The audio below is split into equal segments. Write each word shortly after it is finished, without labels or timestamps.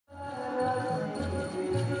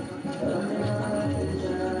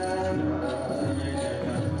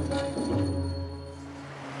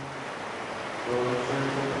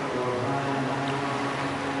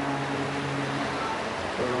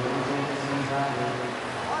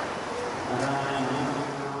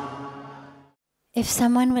If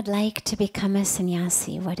someone would like to become a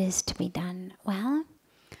sannyasi, what is to be done? Well,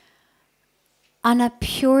 on a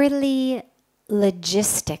purely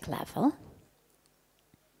logistic level,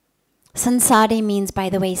 sansari means, by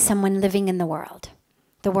the way, someone living in the world.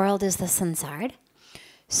 The world is the sansar.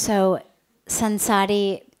 So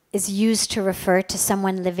sansari is used to refer to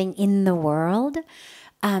someone living in the world,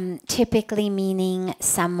 typically meaning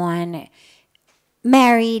someone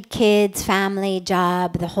married, kids, family,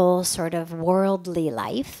 job, the whole sort of worldly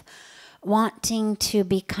life, wanting to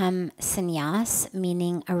become sannyas,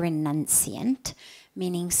 meaning a renunciant,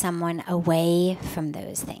 meaning someone away from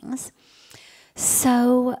those things.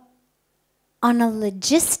 So on a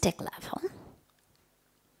logistic level,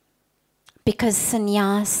 because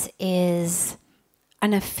sannyas is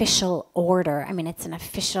an official order, I mean, it's an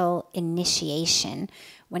official initiation.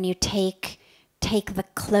 When you take the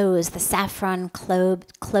clothes, the saffron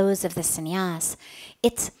clothes of the sannyas,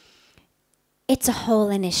 it's a whole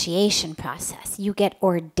initiation process. You get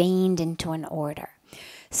ordained into an order.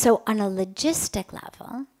 So on a logistic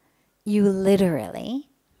level, you literally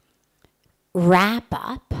wrap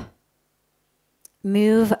up,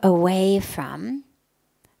 move away from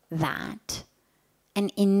that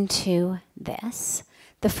and into this.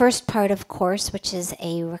 The first part, of course, which is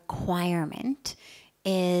a requirement,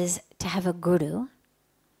 is to have a guru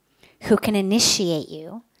who can initiate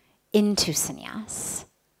you into sannyas.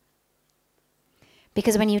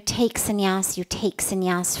 Because when you take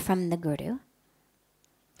sannyas from the guru.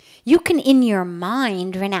 You can, in your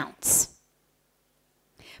mind, renounce.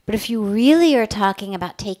 But if you really are talking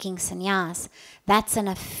about taking sannyas, that's an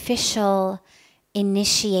official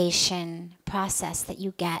initiation process that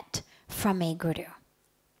you get from a guru.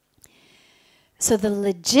 So the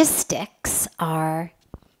logistics are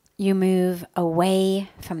you move away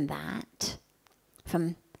from that,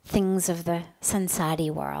 from things of the sansari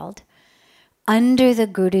world, under the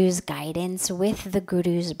guru's guidance, with the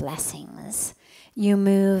guru's blessings, you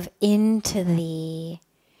move into the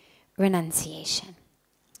renunciation.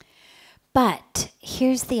 But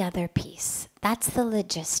here's the other piece. That's the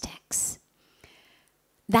logistics.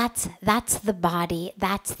 That's the body.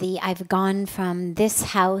 That's the, I've gone from this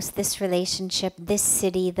house, this relationship, this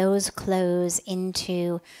city, those clothes,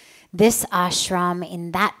 into this ashram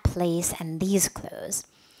in that place and these clothes.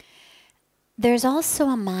 There's also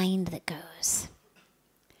a mind that goes.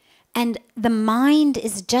 And the mind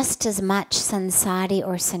is just as much sansari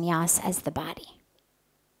or sannyas as the body.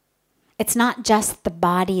 It's not just the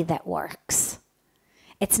body that works.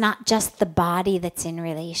 It's not just the body that's in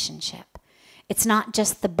relationship. It's not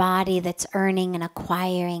just the body that's earning and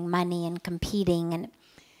acquiring money and competing, and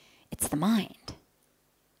it's the mind.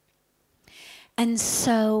 And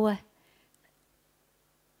so,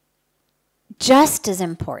 just as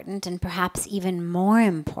important, and perhaps even more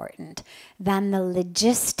important than the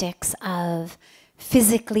logistics of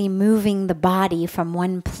physically moving the body from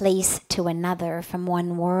one place to another, from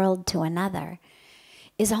one world to another,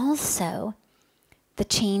 is also the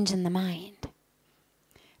change in the mind.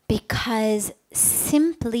 Because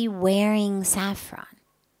simply wearing saffron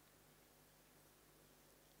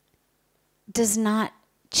does not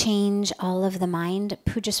change all of the mind.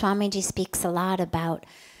 Pujya Swamiji speaks a lot about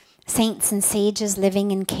saints and sages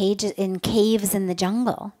living in caves in the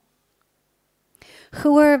jungle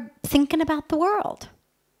who are thinking about the world.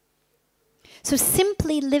 So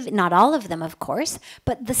simply live, not all of them, of course,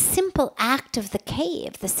 but the simple act of the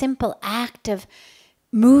cave, the simple act of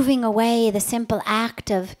moving away, the simple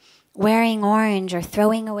act of wearing orange or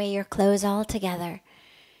throwing away your clothes altogether,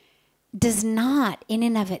 does not, in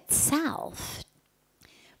and of itself,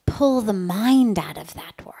 pull the mind out of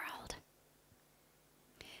that world.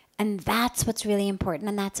 And that's what's really important,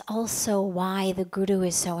 and that's also why the guru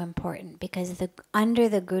is so important, because under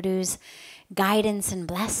the guru's guidance and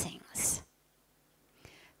blessings,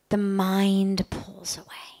 the mind pulls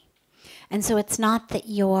away. And so it's not that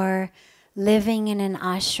you're living in an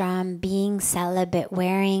ashram, being celibate,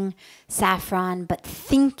 wearing saffron, but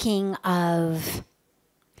thinking of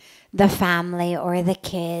the family or the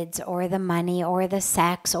kids or the money or the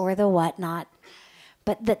sex or the whatnot,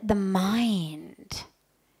 but that the mind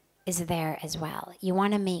is there as well. You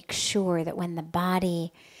want to make sure that when the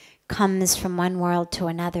body comes from one world to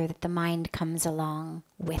another, that the mind comes along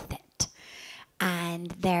with it.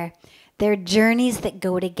 And they're journeys that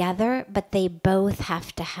go together, but they both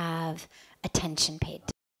have to have attention paid to